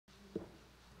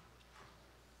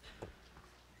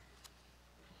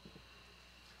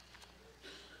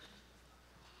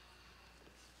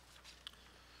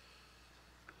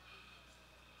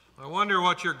I wonder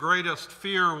what your greatest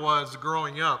fear was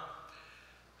growing up.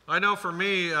 I know for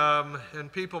me,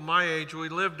 and people my age, we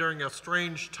lived during a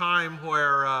strange time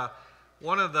where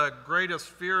one of the greatest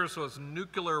fears was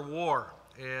nuclear war.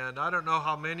 And I don't know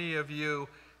how many of you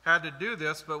had to do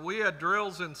this, but we had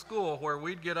drills in school where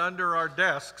we'd get under our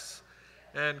desks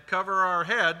and cover our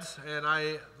heads. And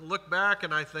I look back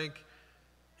and I think,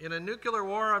 in a nuclear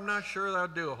war, I'm not sure that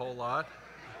would do a whole lot.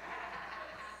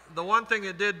 The one thing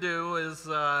it did do is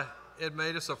it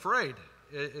made us afraid.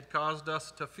 It caused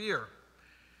us to fear.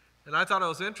 And I thought it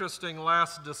was interesting,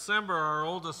 last December, our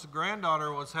oldest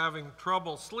granddaughter was having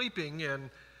trouble sleeping, and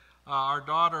our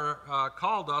daughter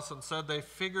called us and said they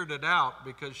figured it out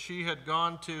because she had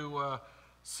gone to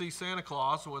see Santa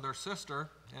Claus with her sister,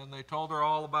 and they told her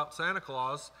all about Santa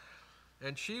Claus,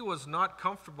 and she was not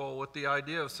comfortable with the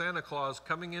idea of Santa Claus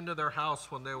coming into their house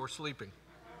when they were sleeping.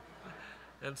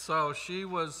 And so she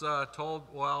was told,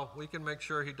 well, we can make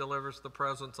sure he delivers the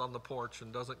presents on the porch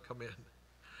and doesn't come in.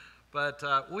 But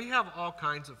we have all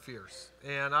kinds of fears.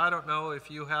 And I don't know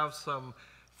if you have some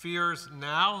fears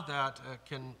now that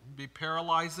can be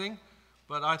paralyzing,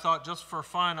 but I thought just for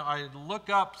fun, I'd look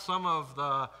up some of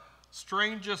the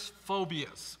strangest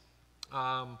phobias.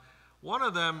 One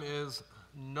of them is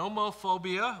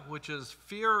nomophobia, which is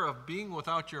fear of being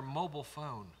without your mobile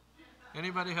phone.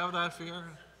 Anybody have that fear?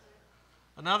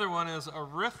 Another one is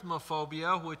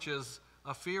arithmophobia, which is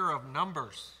a fear of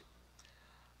numbers.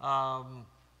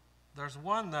 There's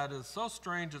one that is so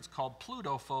strange it's called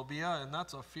plutophobia, and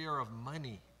that's a fear of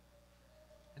money.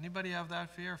 Anybody have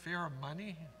that fear? Fear of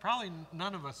money? Probably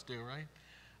none of us do, right?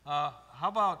 How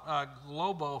about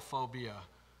globophobia,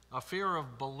 a fear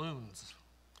of balloons?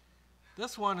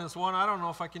 This one is one, I don't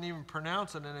know if I can even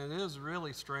pronounce it, and it is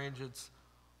really strange. It's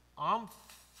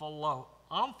omphallophobia.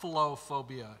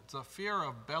 It's a fear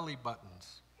of belly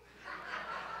buttons.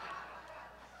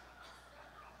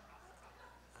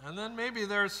 And then maybe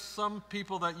there's some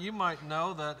people that you might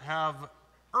know that have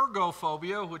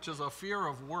ergophobia, which is a fear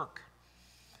of work.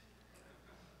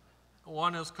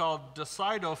 One is called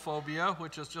decidophobia,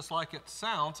 which is just like it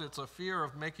sounds. It's a fear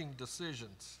of making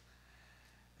decisions.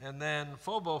 And then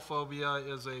phobophobia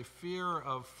is a fear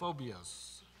of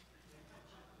phobias.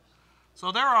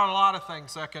 So there are a lot of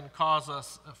things that can cause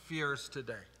us fears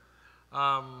today.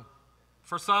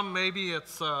 For some, maybe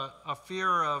it's a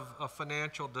fear of a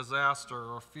financial disaster,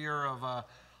 or fear of a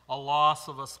loss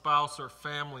of a spouse or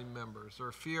family members,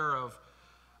 or fear of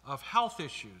health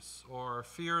issues, or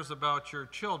fears about your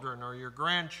children or your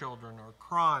grandchildren, or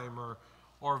crime,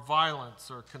 or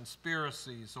violence, or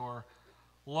conspiracies, or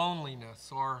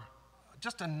loneliness, or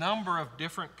just a number of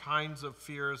different kinds of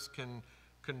fears can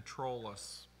control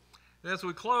us. As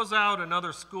we close out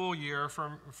another school year,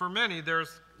 for many,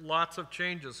 there's lots of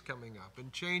changes coming up,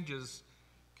 and changes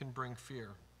can bring fear.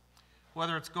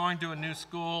 Whether it's going to a new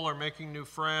school, or making new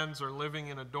friends, or living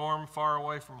in a dorm far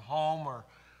away from home, or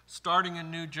starting a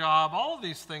new job, all of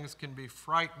these things can be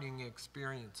frightening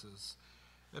experiences.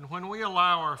 And when we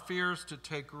allow our fears to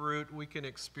take root, we can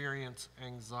experience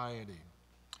anxiety.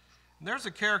 And there's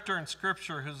a character in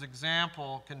Scripture whose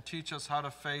example can teach us how to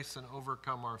face and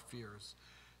overcome our fears.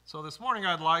 So this morning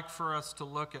I'd like for us to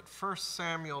look at 1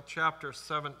 Samuel chapter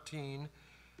 17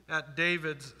 at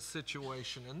David's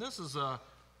situation. And this is a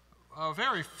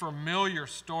very familiar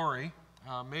story.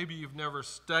 Maybe you've never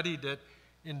studied it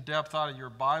in depth out of your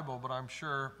Bible, but I'm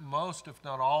sure most, if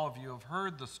not all of you, have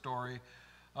heard the story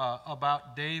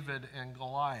about David and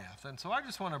Goliath. And so I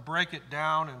just want to break it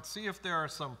down and see if there are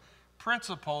some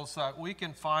principles that we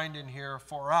can find in here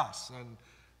for us, and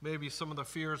maybe some of the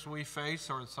fears we face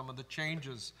or some of the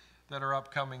changes that are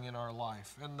upcoming in our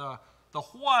life. And the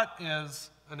what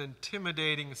is an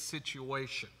intimidating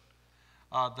situation,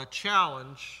 the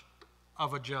challenge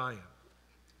of a giant.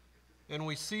 And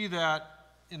we see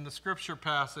that in the scripture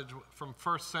passage from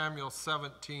 1 Samuel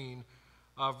 17,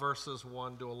 verses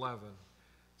 1 to 11. It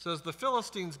says, "The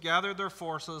Philistines gathered their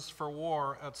forces for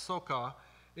war at Socoh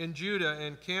in Judah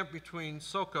and camped between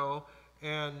Socoh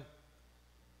and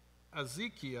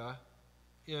Azekah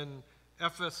in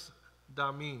Ephes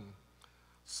Dammim.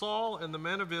 Saul and the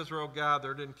men of Israel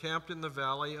gathered and camped in the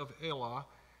valley of Elah,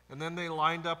 and then they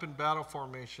lined up in battle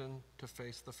formation to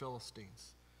face the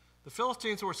Philistines. The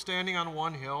Philistines were standing on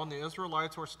one hill, and the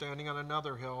Israelites were standing on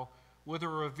another hill, with a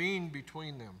ravine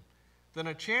between them. Then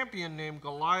a champion named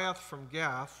Goliath from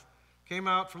Gath came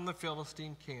out from the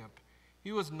Philistine camp.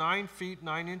 He was 9 feet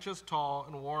 9 inches tall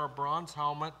and wore a bronze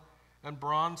helmet and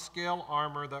bronze scale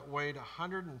armor that weighed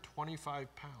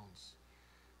 125 pounds.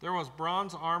 There was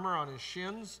bronze armor on his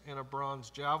shins, and a bronze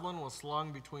javelin was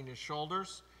slung between his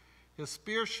shoulders. His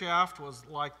spear shaft was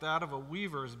like that of a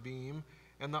weaver's beam,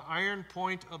 and the iron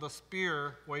point of the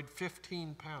spear weighed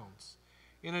 15 pounds.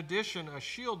 In addition, a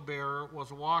shield bearer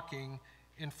was walking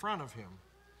in front of him.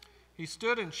 He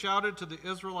stood and shouted to the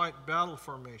Israelite battle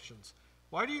formations.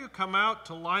 "Why do you come out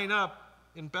to line up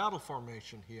in battle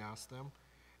formation?" he asked them.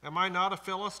 "Am I not a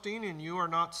Philistine, and you are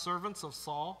not servants of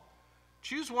Saul?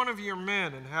 Choose one of your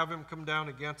men and have him come down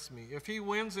against me. If he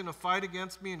wins in a fight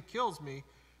against me and kills me,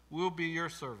 we'll be your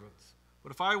servants.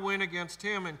 But if I win against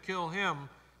him and kill him,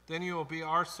 then you will be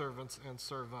our servants and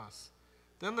serve us."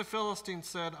 Then the Philistine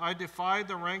said, "I defied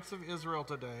the ranks of Israel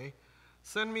today.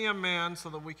 Send me a man so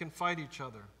that we can fight each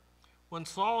other." When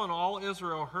Saul and all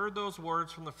Israel heard those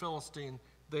words from the Philistine,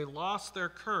 they lost their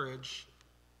courage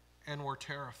and were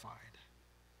terrified.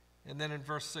 And then in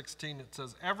verse 16 it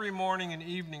says, "Every morning and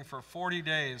evening for 40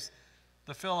 days,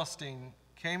 the Philistine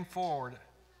came forward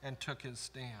and took his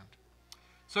stand."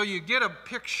 So you get a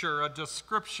picture, a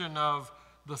description of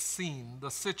the scene, the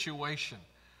situation.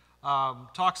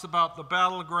 Talks about the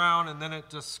battleground, and then it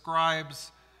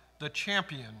describes the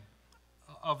champion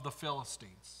of the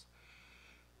Philistines.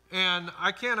 And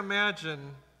I can't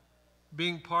imagine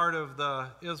being part of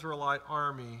the Israelite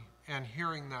army and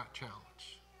hearing that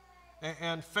challenge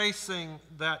and facing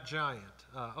that giant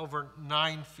over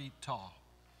 9 feet tall.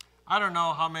 I don't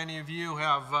know how many of you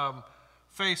have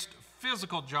faced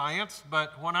physical giants,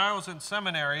 but when I was in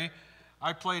seminary,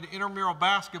 I played intramural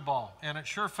basketball, and it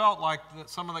sure felt like that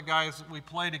some of the guys that we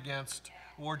played against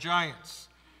were giants.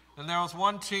 And there was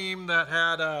one team that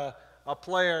had a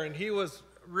player, and he was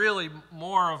really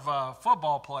more of a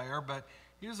football player, but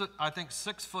he was, I think,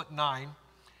 6'9".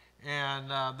 And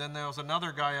then there was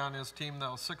another guy on his team that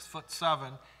was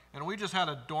 6'7", and we just had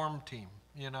a dorm team,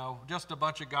 just a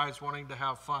bunch of guys wanting to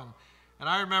have fun. And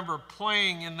I remember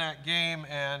playing in that game,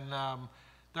 and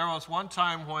there was one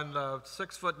time when the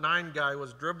 6'9" guy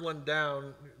was dribbling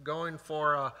down, going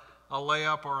for a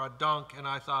layup or a dunk, and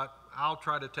I thought, I'll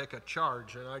try to take a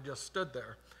charge, and I just stood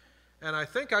there. And I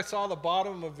think I saw the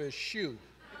bottom of his shoe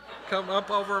come up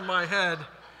over my head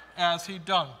as he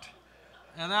dunked.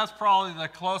 And that's probably the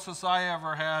closest I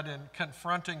ever had in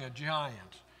confronting a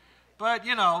giant. But,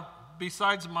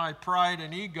 besides my pride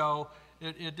and ego,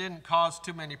 it didn't cause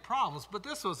too many problems. But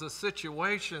this was a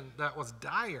situation that was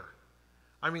dire.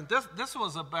 I mean, this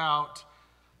was about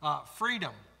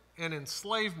freedom and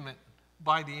enslavement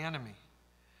by the enemy.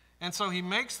 And so he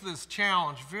makes this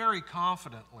challenge very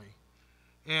confidently.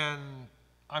 And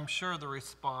I'm sure the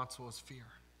response was fear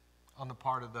on the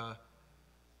part of the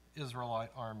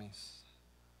Israelite armies.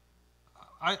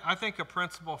 I think a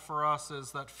principle for us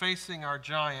is that facing our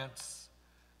giants,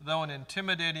 though an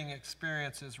intimidating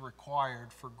experience, is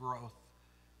required for growth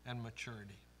and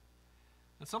maturity.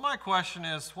 And so my question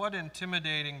is, what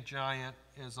intimidating giant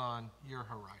is on your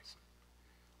horizon?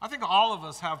 I think all of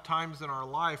us have times in our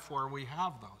life where we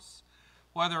have those,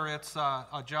 whether it's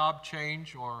a job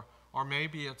change or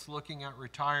maybe it's looking at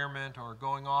retirement or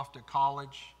going off to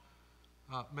college.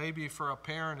 Maybe for a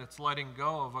parent, it's letting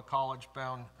go of a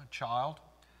college-bound child.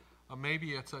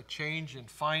 Maybe it's a change in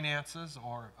finances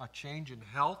or a change in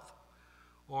health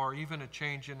or even a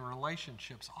change in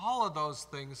relationships. All of those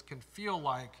things can feel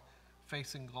like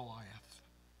facing Goliath.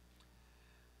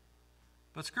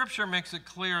 But Scripture makes it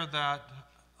clear that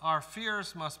our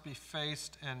fears must be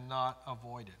faced and not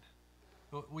avoided.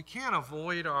 We can't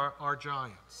avoid our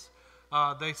giants.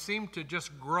 They seem to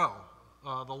just grow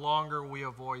the longer we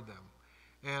avoid them.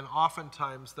 And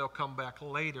oftentimes they'll come back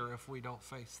later if we don't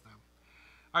face them.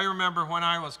 I remember when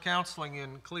I was counseling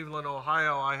in Cleveland,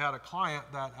 Ohio, I had a client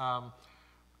that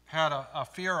had a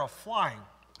fear of flying.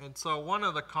 And so one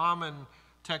of the common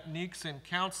techniques in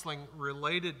counseling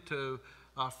related to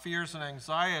fears and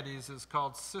anxieties is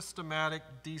called systematic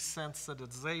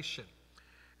desensitization.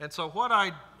 And so what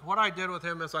I did with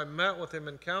him as I met with him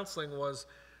in counseling was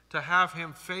to have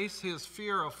him face his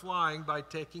fear of flying by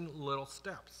taking little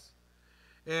steps.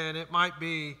 And it might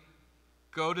be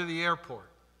go to the airport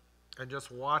and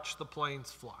just watch the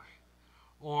planes fly.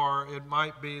 Or it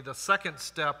might be, the second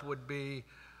step would be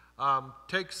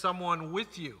take someone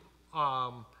with you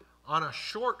on a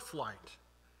short flight.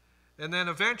 And then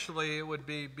eventually it would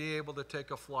be able to take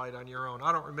a flight on your own.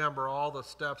 I don't remember all the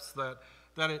steps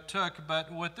that it took,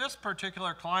 but with this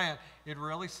particular client, it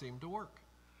really seemed to work.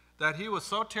 That he was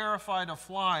so terrified of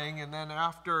flying, and then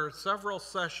after several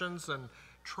sessions and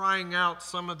trying out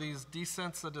some of these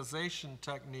desensitization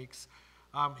techniques,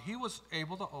 he was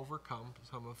able to overcome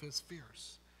some of his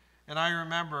fears. And I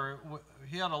remember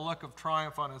he had a look of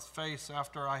triumph on his face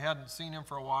after I hadn't seen him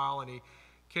for a while, and he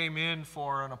came in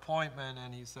for an appointment,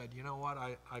 and he said, "You know what,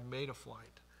 I made a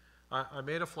flight. I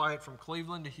made a flight from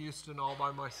Cleveland to Houston all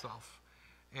by myself.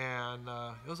 And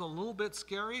it was a little bit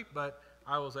scary, but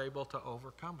I was able to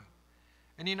overcome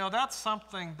it. And you know, that's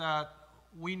something that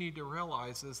we need to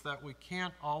realize, is that we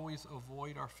can't always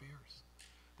avoid our fears.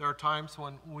 There are times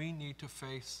when we need to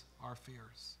face our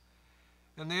fears.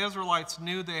 And the Israelites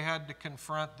knew they had to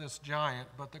confront this giant,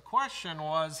 but the question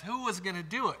was, who was going to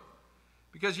do it?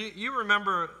 Because you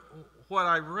remember what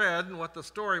I read and what the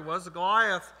story was.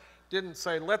 Goliath didn't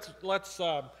say, let's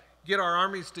get our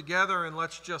armies together and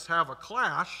let's just have a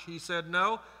clash. He said,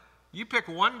 no, you pick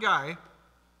one guy,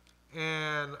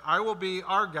 and I will be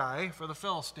our guy for the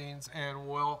Philistines, and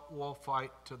we'll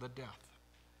fight to the death.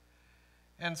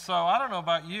 And so I don't know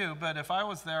about you, but if I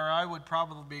was there, I would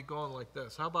probably be going like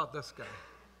this. How about this guy?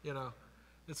 You know,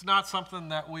 it's not something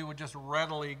that we would just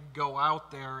readily go out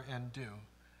there and do.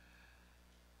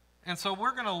 And so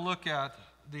we're going to look at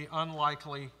the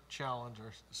unlikely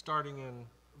challengers, starting in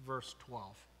verse 12.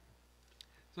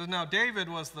 It says, now David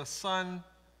was the son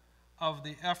of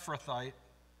the Ephrathite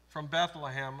from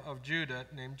Bethlehem of Judah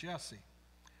named Jesse.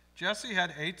 Jesse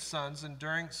had 8 sons, and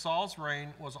during Saul's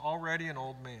reign was already an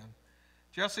old man.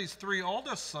 Jesse's 3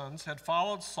 oldest sons had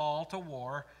followed Saul to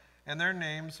war, and their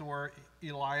names were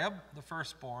Eliab, the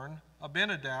firstborn,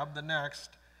 Abinadab, the next,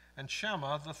 and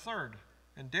Shema, the third.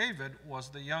 And David was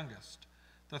the youngest.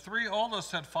 The 3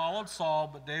 oldest had followed Saul,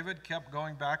 but David kept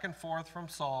going back and forth from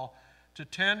Saul to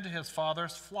tend his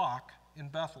father's flock in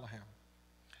Bethlehem.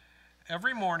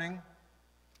 Every morning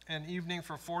and evening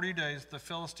for 40 days, the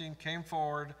Philistine came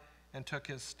forward and took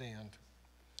his stand.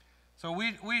 So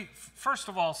we first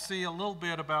of all see a little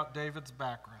bit about David's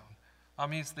background.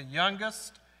 He's the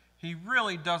youngest. He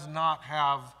really does not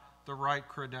have the right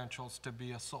credentials to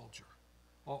be a soldier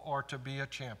or to be a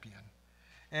champion.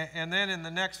 And then in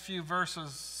the next few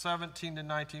verses, 17 to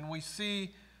 19, we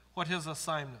see what his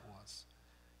assignment was.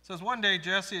 It says, one day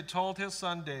Jesse had told his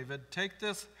son David, take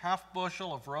this half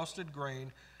bushel of roasted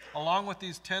grain along with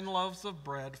these 10 loaves of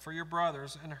bread for your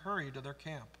brothers and hurry to their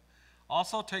camp.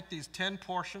 Also take these 10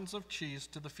 portions of cheese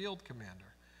to the field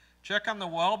commander. Check on the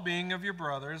well-being of your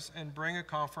brothers and bring a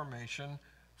confirmation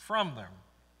from them.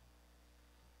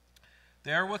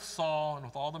 There with Saul and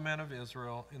with all the men of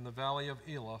Israel in the valley of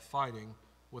Elah fighting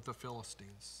with the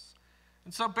Philistines.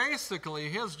 And so basically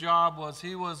his job was,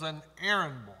 he was an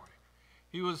errand boy.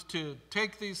 He was to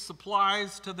take these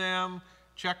supplies to them,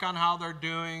 check on how they're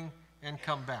doing, and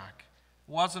come back.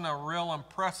 It wasn't a real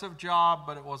impressive job,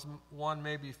 but it was one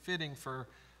maybe fitting for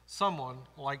someone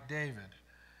like David.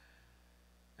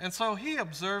 And so he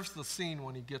observes the scene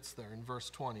when he gets there in verse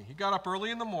 20. He got up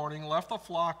early in the morning, left the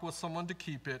flock with someone to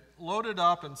keep it, loaded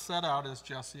up, and set out as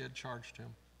Jesse had charged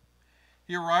him.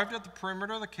 He arrived at the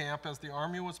perimeter of the camp as the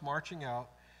army was marching out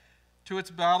to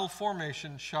its battle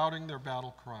formation, shouting their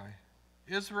battle cry.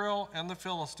 Israel and the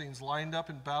Philistines lined up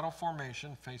in battle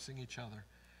formation, facing each other.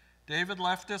 David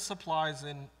left his supplies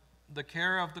in the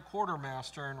care of the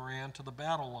quartermaster and ran to the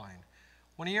battle line.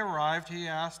 When he arrived, he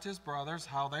asked his brothers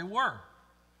how they were.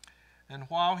 And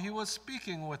while he was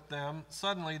speaking with them,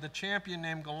 suddenly the champion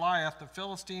named Goliath, the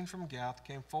Philistine from Gath,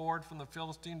 came forward from the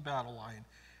Philistine battle line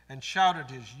and shouted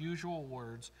his usual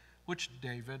words, which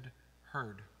David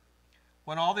heard.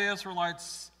 When all the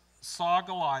Israelites saw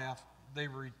Goliath, they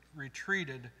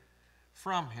retreated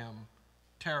from him,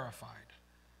 terrified.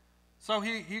 So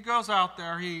he goes out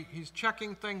there, he's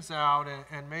checking things out,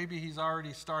 and maybe he's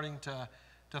already starting to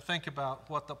think about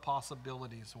what the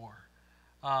possibilities were.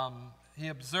 He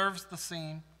observes the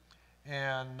scene,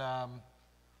 and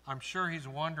I'm sure he's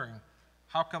wondering,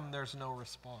 how come there's no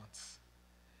response?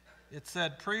 It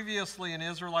said, previously an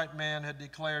Israelite man had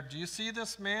declared, do you see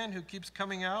this man who keeps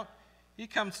coming out? He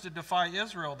comes to defy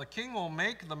Israel. The king will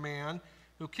make the man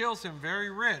who kills him very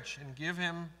rich and give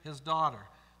him his daughter.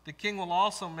 The king will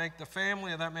also make the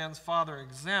family of that man's father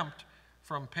exempt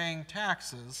from paying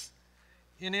taxes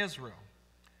in Israel.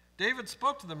 David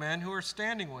spoke to the men who were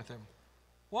standing with him.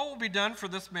 What will be done for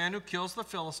this man who kills the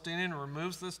Philistine and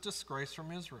removes this disgrace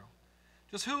from Israel?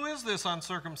 Just who is this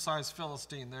uncircumcised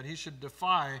Philistine that he should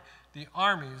defy the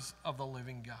armies of the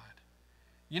living God?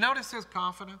 You notice his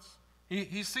confidence?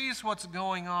 He sees what's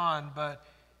going on, but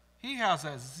he has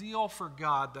a zeal for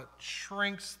God that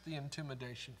shrinks the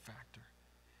intimidation factor.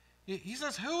 He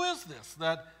says, who is this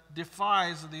that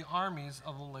defies the armies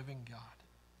of the living God?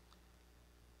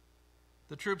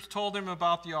 The troops told him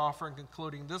about the offer and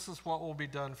concluding, this is what will be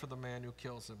done for the man who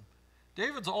kills him.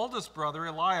 David's oldest brother,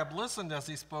 Eliab, listened as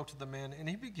he spoke to the men, and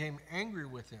he became angry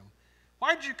with him.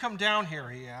 Why did you come down here,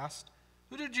 he asked.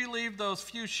 Who did you leave those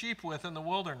few sheep with in the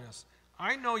wilderness?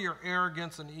 I know your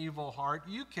arrogance and evil heart.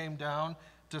 You came down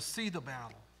to see the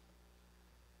battle.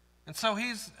 And so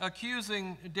he's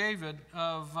accusing David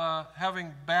of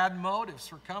having bad motives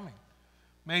for coming,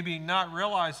 maybe not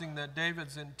realizing that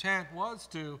David's intent was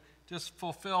to just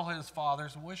fulfill his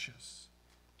father's wishes.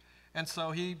 And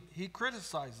so he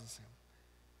criticizes him.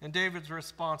 And David's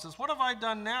response is, "What have I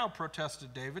done now?"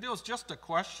 protested David. It was just a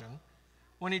question.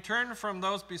 When he turned from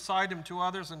those beside him to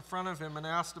others in front of him and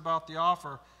asked about the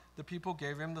offer, the people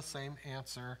gave him the same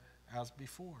answer as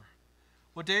before.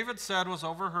 What David said was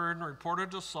overheard and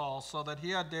reported to Saul, so that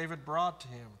he had David brought to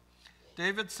him.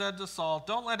 David said to Saul,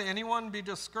 "Don't let anyone be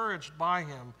discouraged by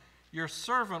him. Your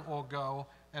servant will go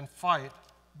and fight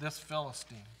this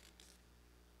Philistine."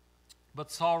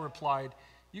 But Saul replied,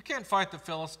 "You can't fight the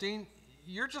Philistine.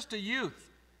 You're just a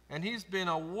youth, and he's been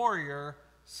a warrior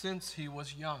since he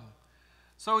was young."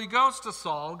 So he goes to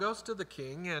Saul, goes to the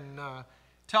king, and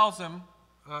tells him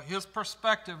his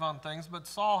perspective on things, but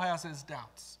Saul has his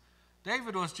doubts.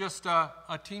 David was just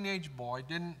a teenage boy,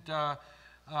 didn't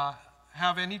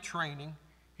have any training.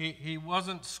 He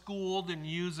wasn't schooled in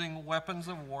using weapons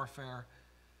of warfare,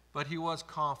 but he was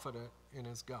confident in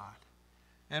his God.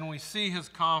 And we see his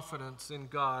confidence in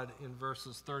God in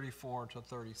verses 34 to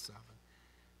 37.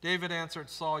 David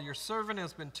answered Saul, "Your servant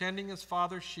has been tending his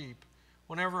father's sheep.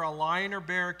 Whenever a lion or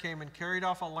bear came and carried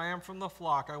off a lamb from the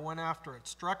flock, I went after it,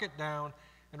 struck it down,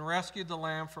 and rescued the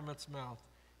lamb from its mouth.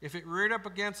 If it reared up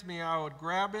against me, I would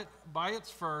grab it by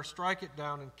its fur, strike it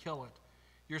down, and kill it.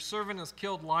 Your servant has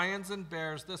killed lions and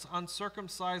bears. This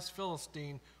uncircumcised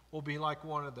Philistine will be like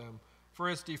one of them, for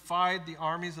he has defied the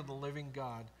armies of the living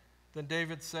God." Then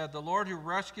David said, "The Lord who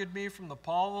rescued me from the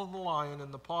paw of the lion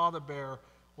and the paw of the bear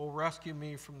will rescue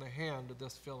me from the hand of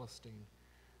this Philistine."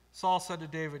 Saul said to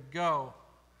David, "Go,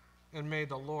 and may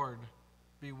the Lord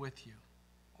be with you."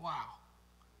 Wow.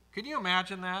 Can you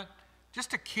imagine that?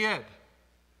 Just a kid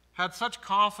had such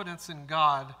confidence in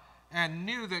God and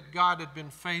knew that God had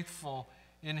been faithful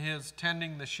in his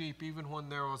tending the sheep, even when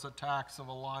there was attacks of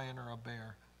a lion or a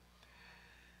bear.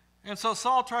 And so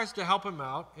Saul tries to help him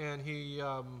out, and he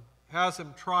has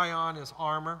him try on his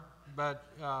armor,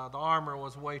 but the armor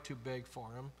was way too big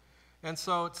for him. And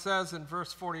so it says in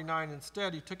verse 49,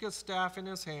 instead, he took his staff in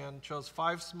his hand, chose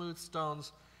 5 smooth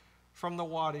stones from the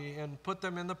wadi, and put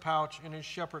them in the pouch in his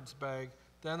shepherd's bag.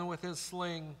 Then with his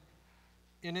sling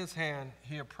in his hand,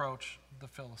 he approached the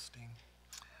Philistine.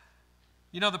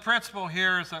 You know, the principle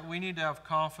here is that we need to have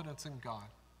confidence in God,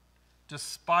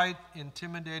 despite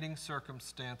intimidating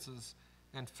circumstances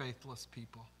and faithless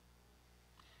people.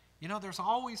 You know, there's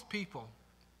always people.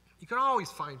 You can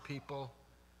always find people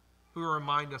who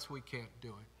remind us we can't do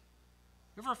it.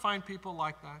 You ever find people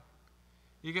like that?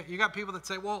 You got people that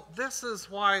say, well, this is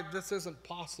why this isn't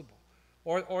possible.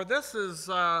 Or this is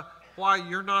why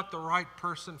you're not the right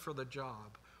person for the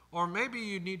job. Or maybe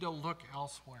you need to look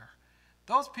elsewhere.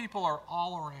 Those people are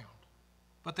all around,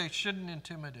 but they shouldn't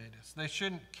intimidate us. They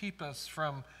shouldn't keep us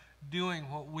from doing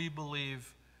what we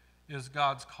believe is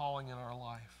God's calling in our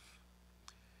life.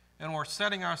 And we're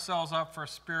setting ourselves up for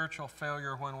spiritual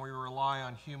failure when we rely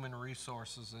on human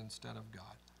resources instead of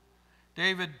God.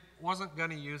 David wasn't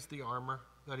going to use the armor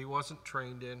that he wasn't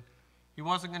trained in. He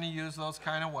wasn't going to use those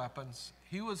kind of weapons.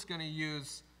 He was going to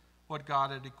use what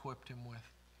God had equipped him with.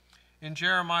 In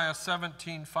Jeremiah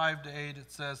 17:5-8,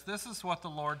 it says, "This is what the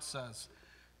Lord says.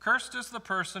 Cursed is the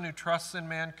person who trusts in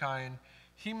mankind.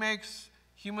 He makes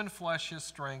human flesh his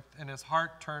strength, and his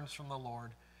heart turns from the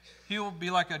Lord. He will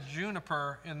be like a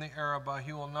juniper in the Arabah.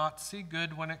 He will not see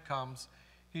good when it comes.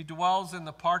 He dwells in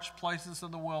the parched places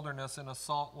of the wilderness, in a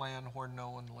salt land where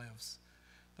no one lives."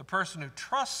 The person who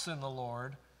trusts in the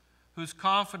Lord, whose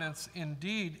confidence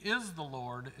indeed is the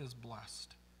Lord, is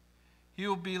blessed. He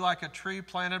will be like a tree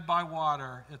planted by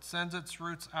water. It sends its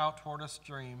roots out toward a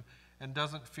stream and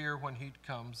doesn't fear when heat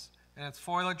comes, and its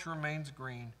foliage remains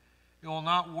green. It will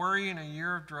not worry in a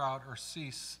year of drought or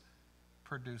cease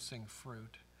producing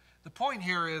fruit. The point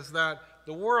here is that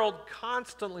the world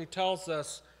constantly tells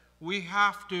us we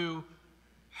have to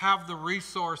have the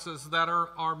resources that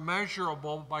are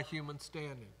measurable by human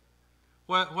standing.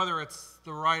 Whether it's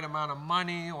the right amount of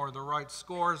money or the right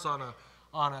scores on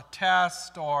a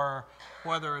test, or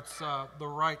whether it's the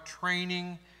right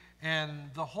training.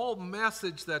 And the whole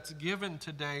message that's given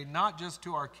today, not just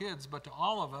to our kids, but to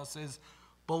all of us, is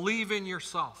believe in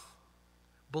yourself.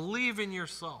 Believe in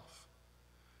yourself.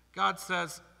 God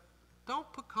says,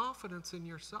 don't put confidence in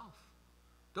yourself.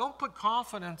 Don't put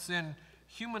confidence in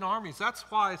human armies. That's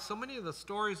why so many of the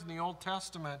stories in the Old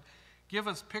Testament give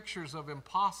us pictures of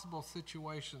impossible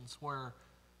situations where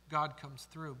God comes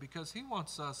through, because he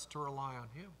wants us to rely on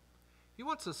him. He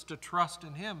wants us to trust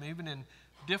in him, even in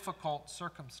difficult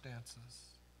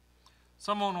circumstances.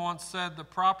 Someone once said the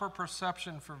proper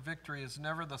perception for victory is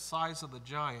never the size of the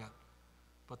giant,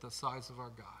 but the size of our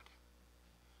God.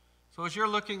 So as you're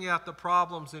looking at the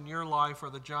problems in your life or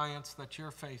the giants that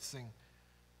you're facing,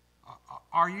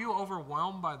 are you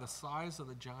overwhelmed by the size of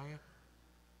the giant?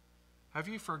 Have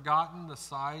you forgotten the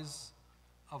size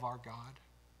of our God?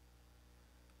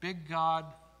 Big God,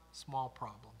 small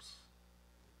problems.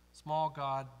 Small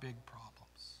God, big problems.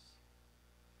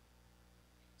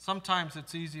 Sometimes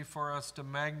it's easy for us to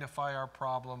magnify our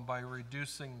problem by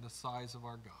reducing the size of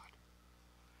our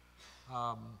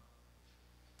God.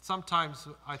 Sometimes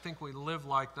I think we live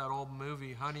like that old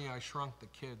movie, Honey, I Shrunk the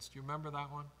Kids. Do you remember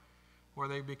that one? Where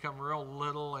they become real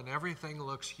little and everything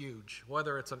looks huge,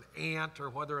 whether it's an ant or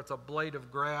whether it's a blade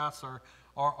of grass or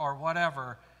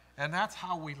whatever. And that's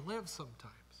how we live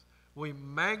sometimes. We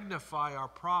magnify our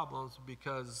problems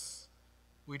because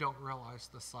we don't realize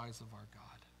the size of our God.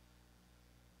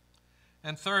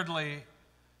 And thirdly,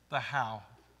 the how.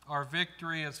 Our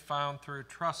victory is found through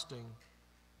trusting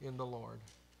in the Lord.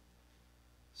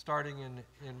 Starting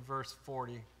in verse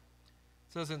 40. It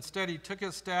says, instead he took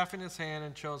his staff in his hand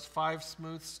and chose 5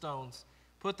 smooth stones,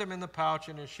 put them in the pouch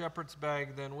in his shepherd's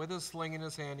bag. Then with his sling in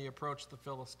his hand he approached the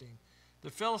Philistine.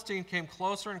 The Philistine came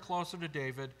closer and closer to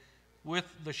David with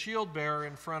the shield bearer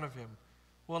in front of him.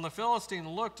 When the Philistine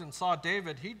looked and saw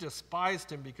David, he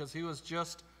despised him because he was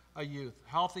just a youth,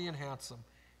 healthy and handsome.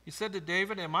 He said to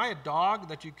David, am I a dog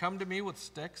that you come to me with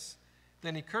sticks?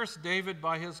 Then he cursed David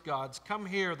by his gods. Come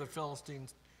here, the Philistine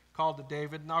called to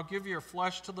David, and I'll give your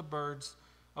flesh to the birds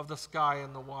of the sky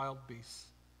and the wild beasts.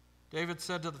 David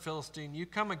said to the Philistine, you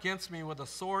come against me with a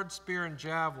sword, spear, and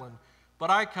javelin, but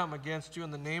I come against you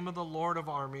in the name of the Lord of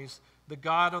armies, the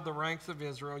God of the ranks of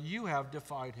Israel. You have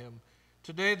defied him.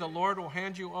 Today the Lord will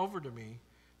hand you over to me.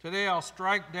 Today I'll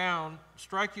strike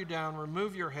you down,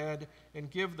 remove your head, and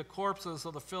give the corpses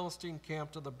of the Philistine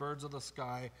camp to the birds of the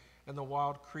sky and the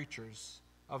wild creatures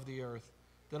of the earth.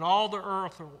 Then all the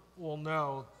earth will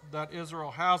know that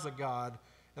Israel has a God,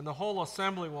 and the whole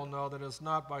assembly will know that it is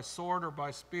not by sword or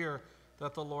by spear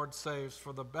that the Lord saves,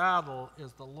 for the battle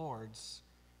is the Lord's.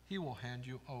 He will hand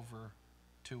you over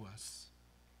to us.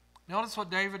 Notice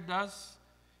what David does.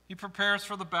 He prepares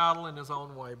for the battle in his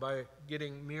own way by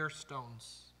getting mere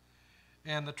stones.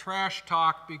 And the trash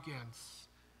talk begins.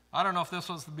 I don't know if this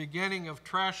was the beginning of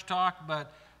trash talk,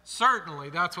 but certainly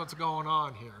that's what's going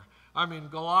on here. I mean,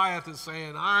 Goliath is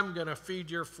saying, I'm going to feed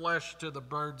your flesh to the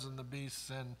birds and the beasts.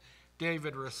 And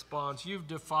David responds, you've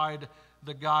defied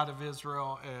the God of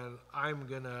Israel, and I'm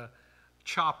going to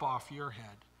chop off your head.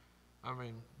 I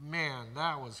mean, man,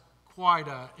 that was quite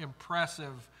an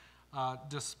impressive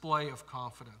display of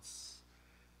confidence.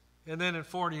 And then in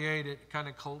 48, it kind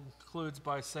of concludes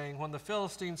by saying, when the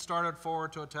Philistines started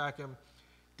forward to attack him,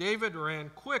 David ran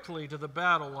quickly to the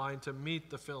battle line to meet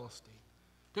the Philistine.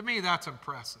 To me, that's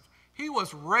impressive. He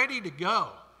was ready to go.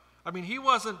 I mean, he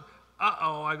wasn't,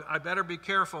 I better be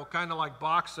careful, kind of like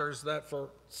boxers that for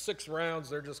 6 rounds,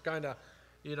 they're just kind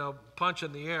of,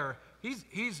 punching the air.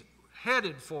 He's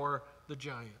headed for the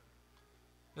giant.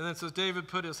 And then it says, David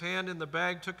put his hand in the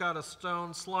bag, took out a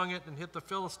stone, slung it, and hit the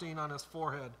Philistine on his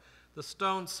forehead. The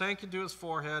stone sank into his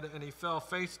forehead, and he fell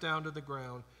face down to the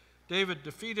ground. David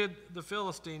defeated the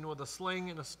Philistine with a sling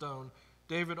and a stone.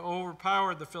 David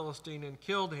overpowered the Philistine and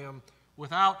killed him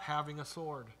without having a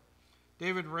sword.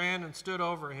 David ran and stood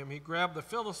over him. He grabbed the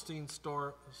Philistine's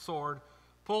sword,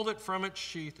 pulled it from its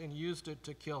sheath, and used it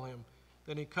to kill him.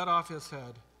 Then he cut off his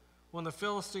head. When the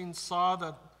Philistines saw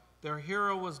that their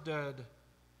hero was dead,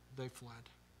 they fled.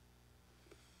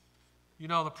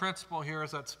 The principle here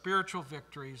is that spiritual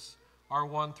victories are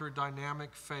won through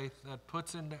dynamic faith that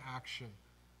puts into action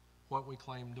what we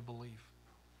claim to believe.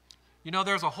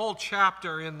 There's a whole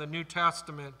chapter in the New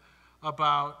Testament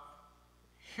about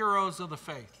heroes of the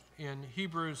faith in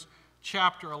Hebrews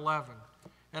chapter 11.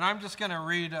 And I'm just going to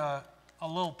read a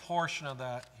little portion of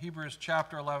that, Hebrews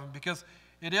chapter 11, because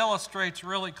it illustrates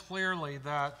really clearly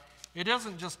that it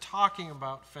isn't just talking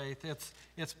about faith,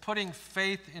 it's putting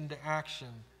faith into action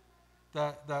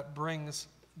that brings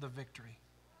the victory.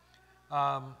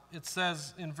 It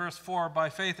says in verse 4, by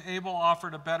faith Abel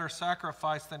offered a better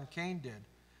sacrifice than Cain did.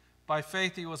 By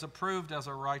faith he was approved as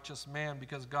a righteous man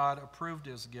because God approved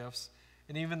his gifts.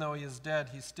 And even though he is dead,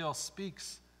 he still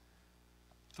speaks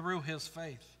through his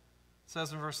faith. It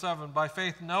says in verse 7, by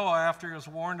faith Noah, after he was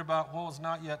warned about what was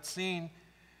not yet seen,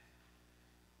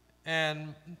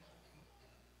 and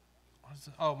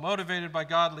motivated by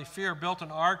godly fear, built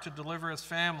an ark to deliver his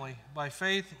family. By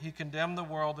faith he condemned the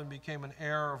world and became an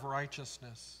heir of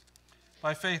righteousness.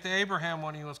 By faith Abraham,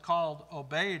 when he was called,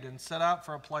 obeyed and set out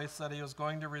for a place that he was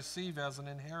going to receive as an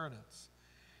inheritance.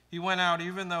 He went out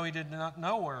even though he did not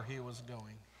know where he was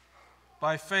going.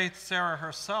 By faith, Sarah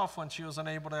herself, when she was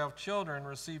unable to have children,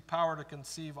 received power to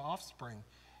conceive offspring,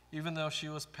 even though she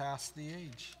was past the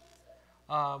age.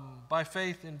 By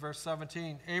faith, in verse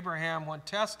 17, Abraham, when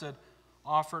tested,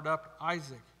 offered up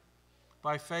Isaac.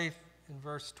 By faith, in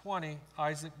verse 20,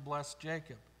 Isaac blessed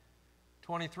Jacob.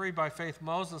 23, by faith,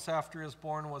 Moses, after he was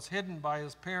born, was hidden by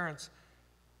his parents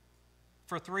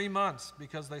for 3 months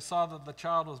because they saw that the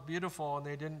child was beautiful and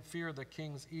they didn't fear the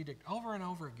king's edict. Over and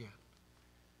over again,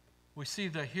 we see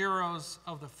the heroes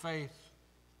of the faith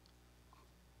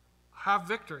have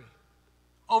victory,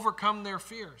 overcome their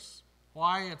fears.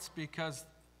 Why? It's because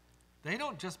they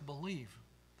don't just believe,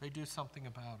 they do something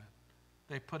about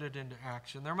it. They put it into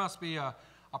action. There must be a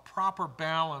proper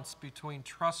balance between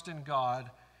trust in God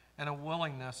and a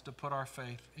willingness to put our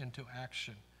faith into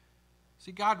action.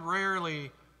 See, God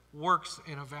rarely works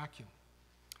in a vacuum.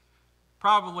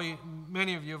 Probably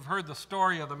many of you have heard the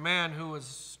story of the man who was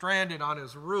stranded on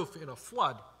his roof in a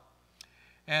flood.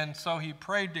 And so he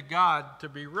prayed to God to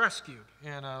be rescued.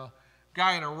 And a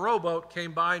guy in a rowboat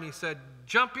came by and he said,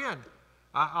 "Jump in.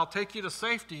 I'll take you to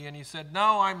safety." And he said,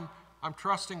 "No, I'm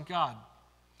trusting God."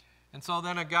 And so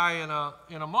then a guy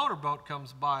in a motorboat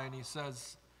comes by and he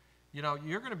says, "You know,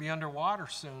 you're going to be underwater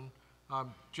soon.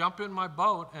 Jump in my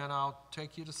boat and I'll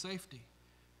take you to safety."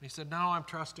 And he said, "No, I'm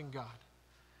trusting God."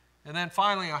 And then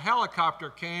finally a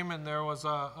helicopter came and there was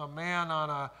a man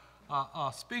on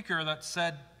a speaker that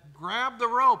said, "Grab the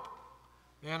rope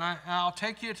and I'll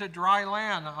take you to dry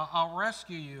land. I'll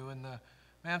rescue you." And the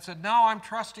man said, "No, I'm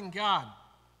trusting God."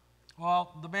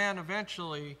 Well, the man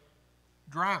eventually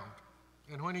drowned.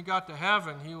 And when he got to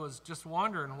heaven, he was just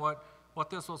wondering what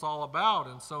this was all about.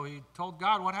 And so he told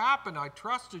God, "What happened? I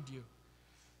trusted you."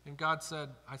 And God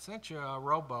said, "I sent you a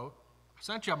rowboat. I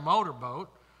sent you a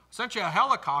motorboat. I sent you a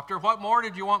helicopter. What more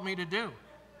did you want me to do?"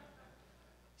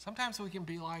 Sometimes we can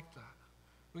be like that.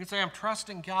 We can say, "I'm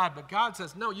trusting God," but God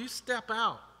says, "No, you step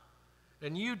out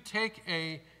and you take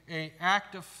a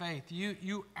act of faith.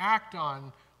 You act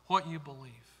on what you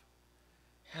believe."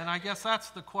 And I guess that's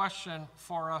the question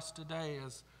for us today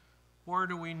is, where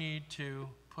do we need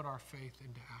to put our faith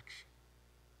into action?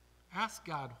 Ask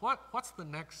God, what's the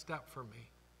next step for me?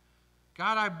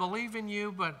 God, I believe in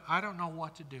you, but I don't know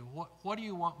what to do. What do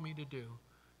you want me to do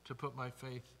to put my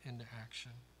faith into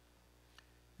action?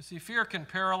 You see, fear can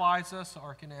paralyze us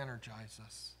or it can energize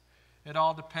us. It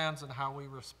all depends on how we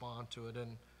respond to it.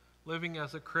 And living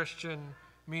as a Christian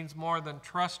means more than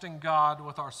trusting God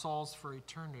with our souls for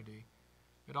eternity.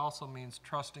 It also means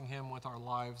trusting Him with our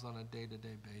lives on a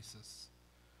day-to-day basis.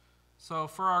 So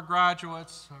for our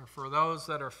graduates, or for those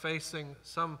that are facing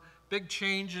some big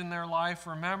change in their life,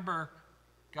 remember,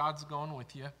 God's going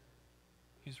with you.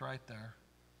 He's right there.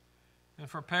 And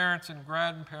for parents and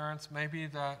grandparents, maybe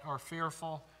that are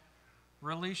fearful,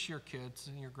 release your kids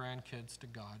and your grandkids to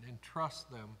God and trust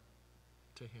them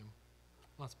to Him.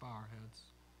 Let's bow our heads.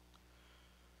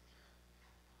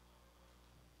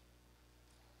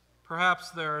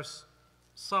 Perhaps there's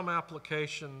some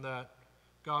application that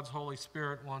God's Holy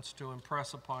Spirit wants to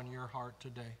impress upon your heart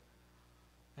today.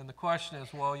 And the question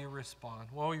is, will you respond?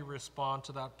 Will you respond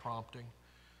to that prompting?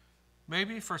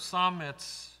 Maybe for some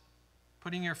it's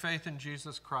putting your faith in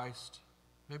Jesus Christ.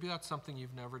 Maybe that's something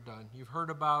you've never done. You've heard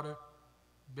about it,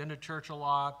 been to church a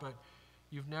lot, but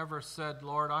you've never said,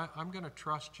 "Lord, I'm going to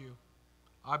trust you.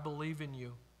 I believe in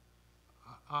you.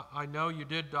 I know you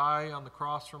did die on the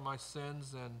cross for my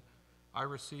sins, and I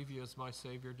receive you as my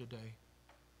Savior today."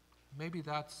 Maybe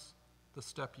that's the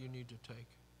step you need to take.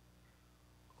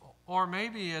 Or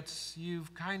maybe it's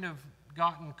you've kind of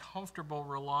gotten comfortable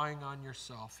relying on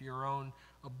yourself, your own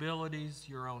abilities,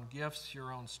 your own gifts,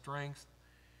 your own strength,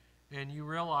 and you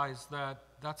realize that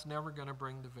that's never going to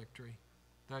bring the victory,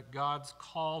 that God's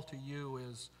call to you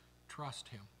is trust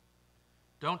Him.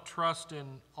 Don't trust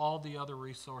in all the other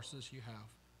resources you have.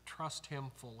 Trust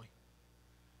Him fully.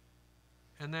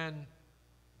 And then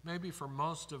maybe for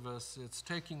most of us, it's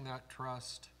taking that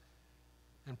trust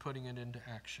and putting it into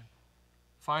action.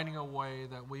 Finding a way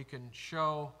that we can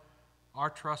show our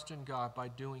trust in God by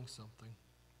doing something.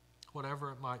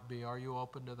 Whatever it might be, are you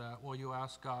open to that? Will you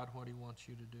ask God what He wants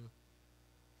you to do?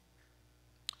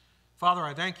 Father,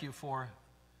 I thank you for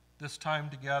this time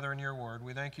together in your word.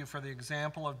 We thank you for the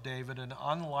example of David, an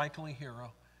unlikely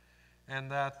hero, and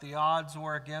that the odds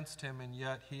were against him, and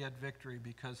yet he had victory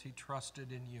because he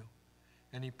trusted in you.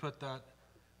 And he put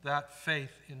that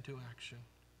faith into action.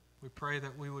 We pray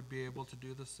that we would be able to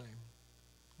do the same.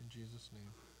 In Jesus'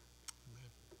 name.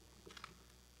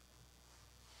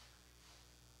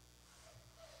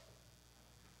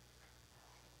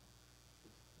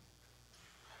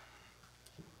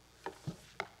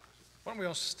 Why don't we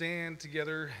all stand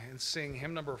together and sing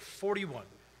hymn number 41,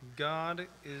 God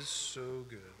is So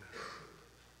Good.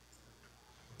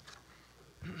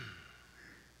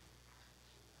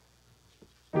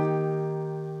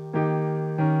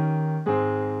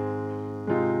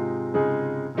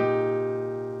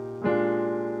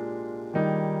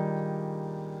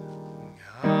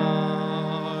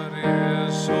 God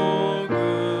is so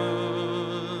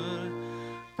good.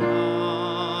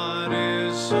 God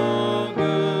is so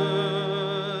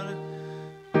good.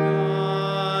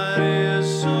 God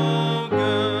is so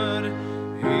good.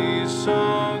 He's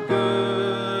so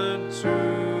good to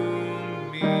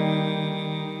me.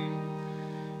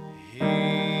 He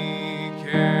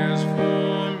cares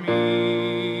for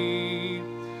me.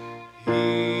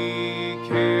 He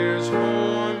cares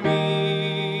for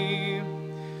me.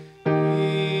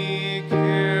 He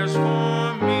cares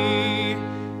for me.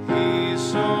 He's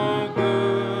so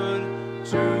good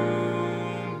to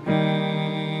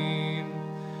me.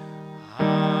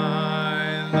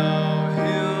 I love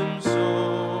him so.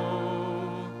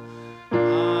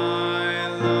 I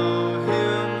love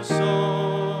him so.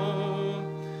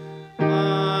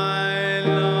 I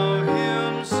love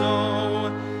him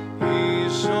so.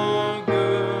 He's so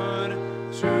good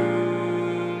to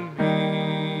me.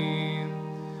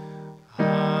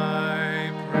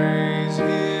 I praise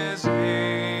his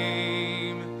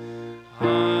name.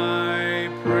 I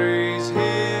praise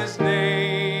his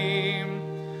name.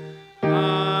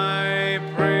 I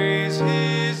praise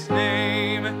his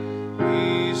name.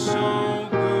 He's so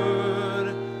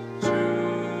good to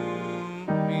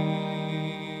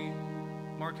me.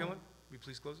 Mark Hillen, will you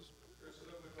please close us?